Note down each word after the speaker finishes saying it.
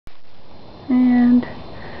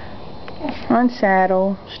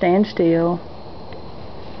Unsaddle, stand still.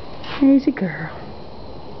 Easy girl.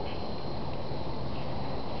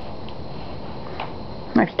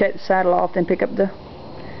 I have to take the saddle off, then pick up the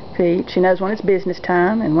feet. She knows when it's business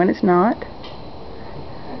time and when it's not.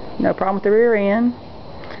 No problem with the rear end.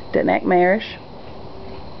 Doesn't act marish.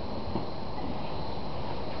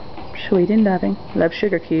 Sweet and loving. Loves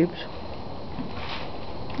sugar cubes.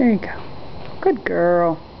 There you go. Good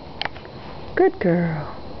girl. Good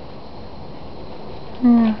girl.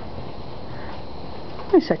 Yeah.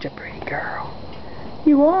 You're such a pretty girl.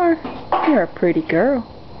 You are. You're a pretty girl.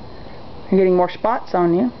 You're getting more spots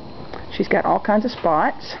on you. She's got all kinds of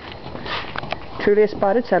spots. Truly a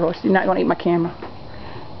spotted saddle horse. You're not going to eat my camera.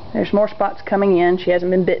 There's more spots coming in. She hasn't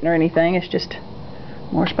been bitten or anything. It's just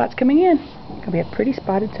more spots coming in. Going to be a pretty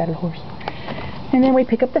spotted saddle horse. And then we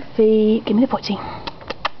pick up the feet. Give me the footsie.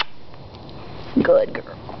 Good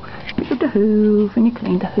girl. Pick up the hoof and you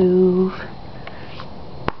clean the hoof.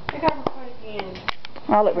 Pick up her foot again.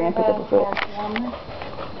 I'll let Rand pick up her foot.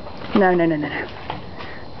 No.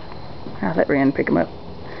 I'll let Rand pick them up.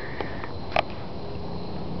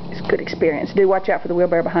 It's a good experience. Do watch out for the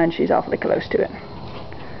wheelbarrow behind. She's awfully close to it.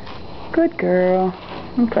 Good girl.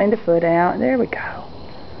 And clean the foot out. There we go.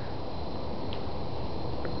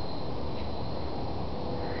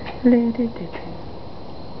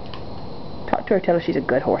 Talk to her. Tell her she's a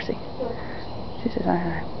good horsey. She says,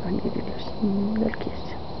 I'm going to give you a little kiss.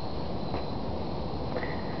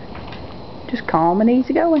 Just calm and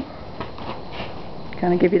easy going.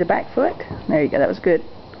 Kind of give you the back foot. There you go. That was good.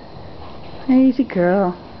 Easy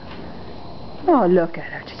girl. Oh, look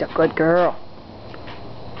at her. She's a good girl.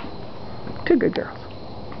 Two good girls.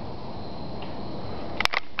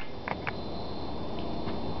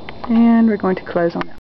 And we're going to close on that.